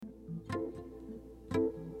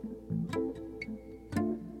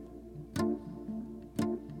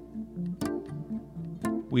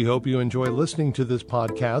We hope you enjoy listening to this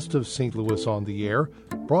podcast of St. Louis on the Air,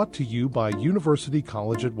 brought to you by University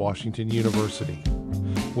College at Washington University,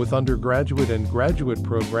 with undergraduate and graduate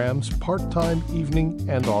programs part-time, evening,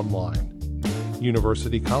 and online.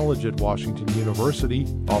 University College at Washington University,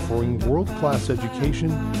 offering world-class education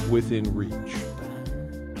within reach.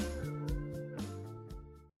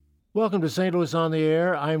 Welcome to St. Louis on the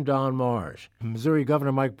Air. I'm Don Marsh. Missouri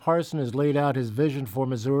Governor Mike Parson has laid out his vision for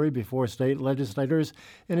Missouri before state legislators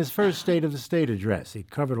in his first State of the State address. He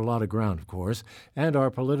covered a lot of ground, of course, and our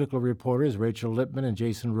political reporters Rachel Lippman and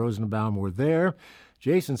Jason Rosenbaum were there.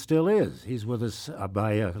 Jason still is. He's with us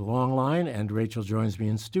by a long line, and Rachel joins me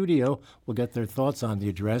in studio. We'll get their thoughts on the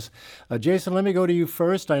address. Jason, let me go to you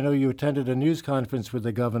first. I know you attended a news conference with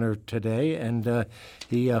the governor today, and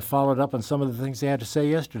he followed up on some of the things he had to say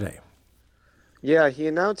yesterday. Yeah, he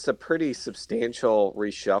announced a pretty substantial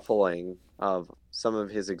reshuffling of some of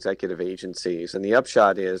his executive agencies. And the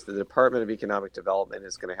upshot is the Department of Economic Development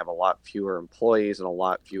is going to have a lot fewer employees and a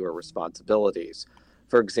lot fewer responsibilities.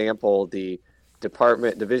 For example, the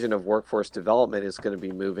Division of Workforce Development is going to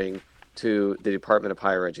be moving to the Department of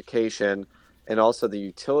Higher Education, and also the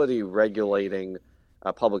Utility Regulating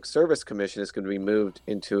Public Service Commission is going to be moved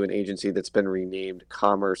into an agency that's been renamed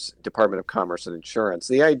Department of Commerce and Insurance.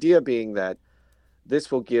 The idea being that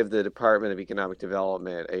this will give the Department of Economic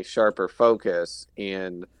Development a sharper focus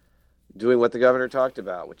in doing what the governor talked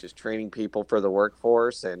about, which is training people for the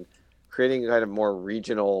workforce and creating kind of more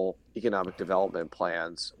regional economic development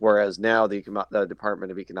plans, whereas now the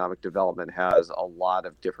Department of Economic Development has a lot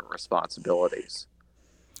of different responsibilities.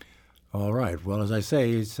 All right. Well, as I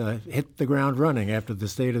say, he's hit the ground running after the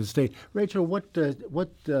State of the State. Rachel, what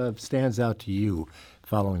stands out to you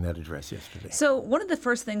following that address yesterday? So one of the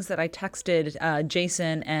first things that I texted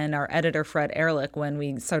Jason and our editor Fred Ehrlich when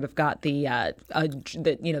we sort of got the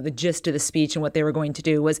gist of the speech and what they were going to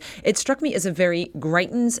do was it struck me as a very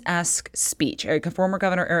Greitens-esque speech. Former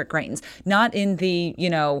Governor Eric Greitens, not in the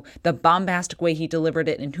bombastic way he delivered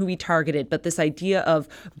it and who he targeted, but this idea of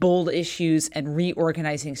bold issues and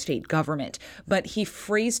reorganizing state government. But he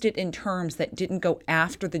phrased it in terms that didn't go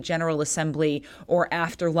after the General Assembly or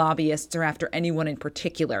after lobbyists or after anyone in particular.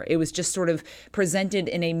 It was just sort of presented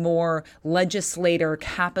in a more legislator,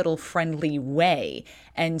 capital-friendly way.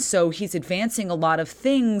 And so he's advancing a lot of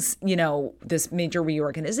things, this major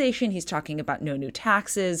reorganization. He's talking about no new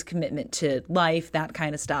taxes, commitment to life, that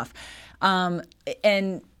kind of stuff.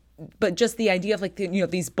 But just the idea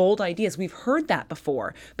of these bold ideas, we've heard that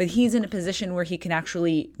before, but he's in a position where he can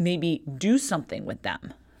actually maybe do something with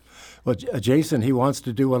them. Well, Jason, he wants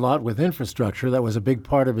to do a lot with infrastructure. That was a big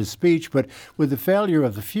part of his speech. But with the failure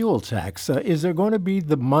of the fuel tax, is there going to be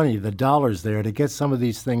the money, the dollars there to get some of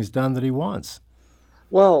these things done that he wants?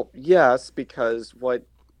 Well, yes, because what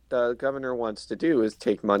the governor wants to do is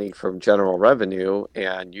take money from general revenue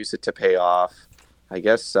and use it to pay off, I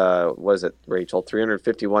guess, was it, Rachel,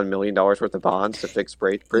 $351 million worth of bonds to fix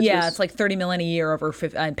bridges? Yeah, it's like $30 million a year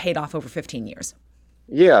and paid off over 15 years.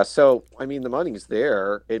 Yeah, so, the money's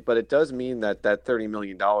there, but it does mean that $30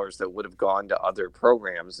 million that would have gone to other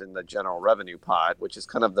programs in the general revenue pot, which is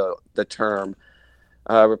kind of the term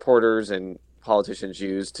reporters and politicians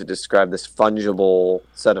use to describe this fungible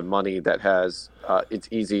set of money that has, it's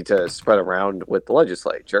easy to spread around with the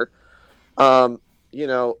legislature. It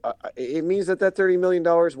means that $30 million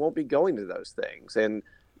won't be going to those things. And,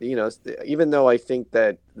 even though I think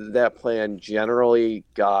that plan generally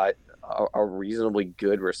got a reasonably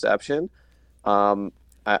good reception,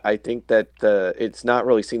 I think that it's not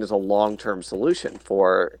really seen as a long-term solution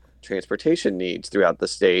for transportation needs throughout the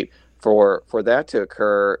state. For that to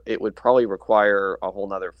occur, it would probably require a whole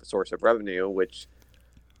nother source of revenue, which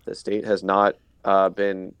the state has not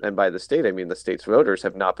been, and by the state, I mean the state's voters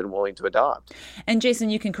have not been willing to adopt. And Jason,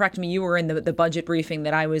 you can correct me. You were in the budget briefing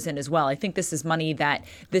that I was in as well. I think this is money that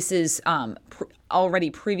this is already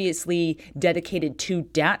previously dedicated to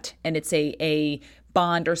debt, and it's a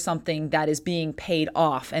bond or something that is being paid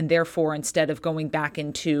off, and therefore instead of going back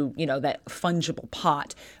into that fungible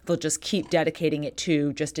pot, they'll just keep dedicating it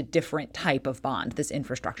to just a different type of bond, this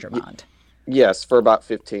infrastructure bond. Yes, for about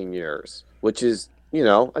 15 years, which is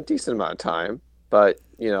a decent amount of time. But,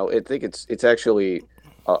 I think it's actually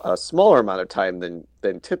a smaller amount of time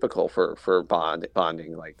than typical for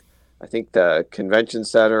bonding. Like, I think the convention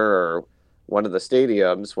center or one of the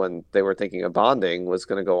stadiums, when they were thinking of bonding, was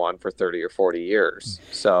going to go on for 30 or 40 years.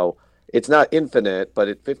 So it's not infinite,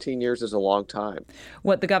 but 15 years is a long time.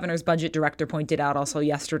 What the governor's budget director pointed out also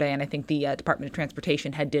yesterday, and I think the Department of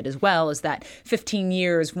Transportation head did as well, is that 15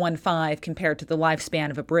 years, 1.5, compared to the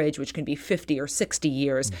lifespan of a bridge, which can be 50 or 60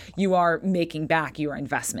 years, you are making back your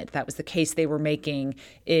investment. That was the case they were making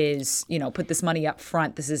is, put this money up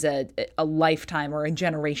front. This is a lifetime or a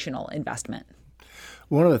generational investment.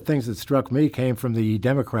 One of the things that struck me came from the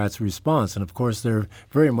Democrats' response, and of course they're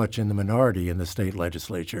very much in the minority in the state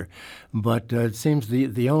legislature. But it seems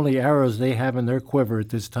the only arrows they have in their quiver at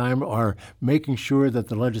this time are making sure that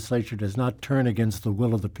the legislature does not turn against the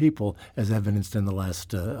will of the people, as evidenced in the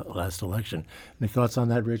last election. Any thoughts on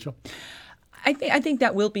that, Rachel? I think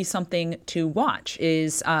that will be something to watch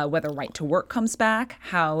is whether right to work comes back,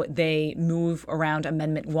 how they move around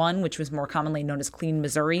Amendment 1, which was more commonly known as Clean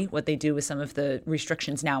Missouri, what they do with some of the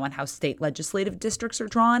restrictions now on how state legislative districts are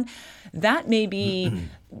drawn. That may be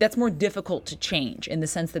that's more difficult to change in the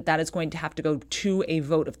sense that is going to have to go to a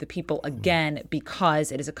vote of the people again because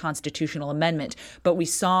it is a constitutional amendment. But we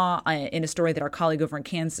saw in a story that our colleague over in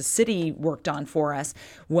Kansas City worked on for us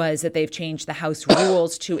was that they've changed the House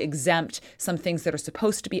rules to exempt some things that are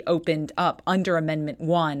supposed to be opened up under Amendment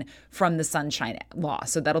 1 from the Sunshine Law.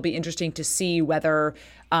 So that'll be interesting to see whether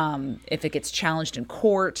if it gets challenged in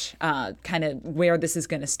court, kind of where this is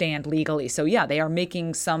going to stand legally. So yeah, they are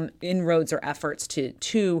making some inroads or efforts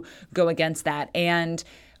to go against that. And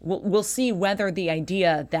we'll see whether the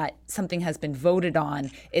idea that something has been voted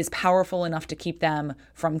on is powerful enough to keep them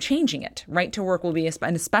from changing it. Right to work will be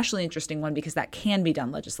an especially interesting one because that can be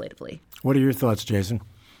done legislatively. What are your thoughts, Jason?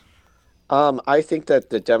 I think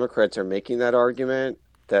that the Democrats are making that argument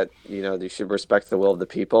that, they should respect the will of the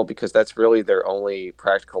people because that's really their only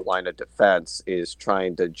practical line of defense is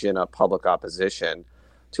trying to gin up public opposition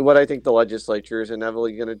to what I think the legislature is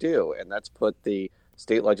inevitably going to do. And that's put the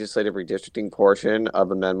state legislative redistricting portion of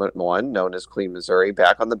Amendment 1, known as Clean Missouri,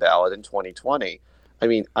 back on the ballot in 2020. I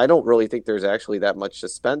mean, I don't really think there's actually that much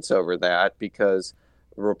suspense over that because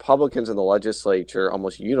Republicans in the legislature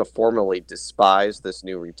almost uniformly despise this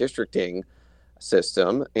new redistricting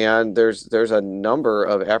system, and there's a number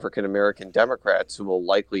of African American Democrats who will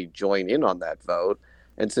likely join in on that vote.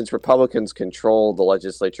 And since Republicans control the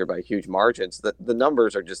legislature by huge margins, the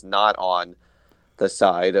numbers are just not on the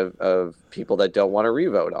side of people that don't want to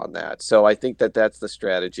revote on that. So I think that's the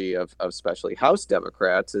strategy of especially House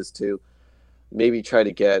Democrats is to maybe try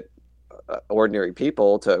to get ordinary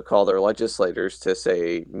people to call their legislators to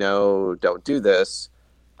say, no, don't do this.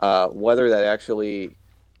 Whether that actually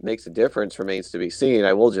makes a difference remains to be seen.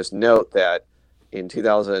 I will just note that in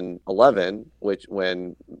 2011,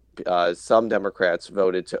 when some Democrats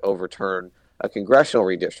voted to overturn a congressional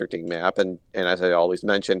redistricting map, and as I always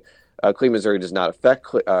mention, Clean Missouri does not affect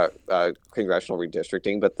congressional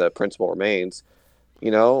redistricting, but the principle remains. A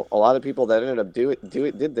lot of people that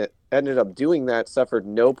ended up doing that suffered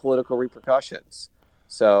no political repercussions.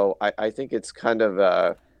 So I think it's kind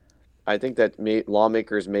of I think that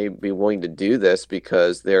lawmakers may be willing to do this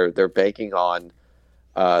because they're banking on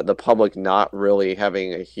the public not really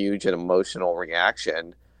having a huge and emotional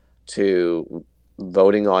reaction to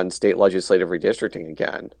voting on state legislative redistricting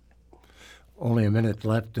again. Only a minute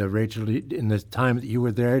left. Rachel, in the time that you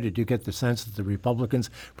were there, did you get the sense that the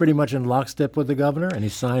Republicans pretty much in lockstep with the governor? Any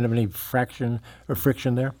sign of any fraction or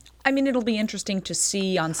friction there? I mean, it'll be interesting to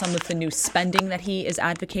see on some of the new spending that he is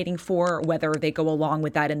advocating for, whether they go along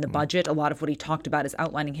with that in the budget. A lot of what he talked about is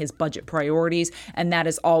outlining his budget priorities, and that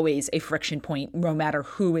is always a friction point, no matter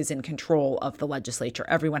who is in control of the legislature.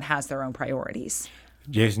 Everyone has their own priorities.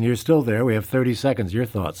 Jason, you're still there. We have 30 seconds. Your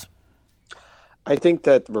thoughts? I think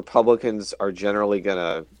that Republicans are generally going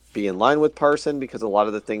to be in line with Parson because a lot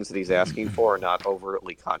of the things that he's asking for are not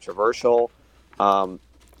overtly controversial.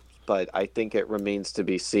 But I think it remains to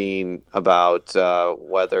be seen about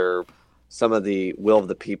whether some of the will of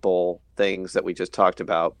the people things that we just talked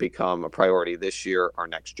about become a priority this year or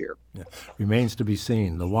next year. Yeah. Remains to be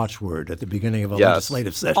seen, the watchword at the beginning of a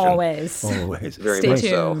legislative session. Always. Very Stay much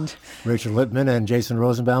tuned. So. Rachel Lippman and Jason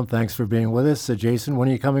Rosenbaum, thanks for being with us. Jason, when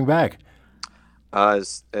are you coming back?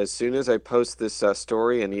 As soon as I post this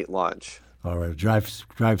story and eat lunch. All right.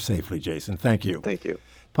 Drive safely, Jason. Thank you. Thank you.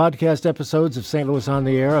 Podcast episodes of St. Louis on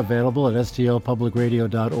the Air available at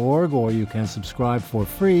stlpublicradio.org, or you can subscribe for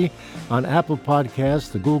free on Apple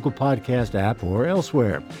Podcasts, the Google Podcast app, or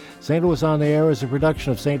elsewhere. St. Louis on the Air is a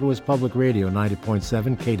production of St. Louis Public Radio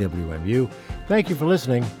 90.7 KWMU. Thank you for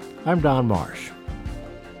listening. I'm Don Marsh.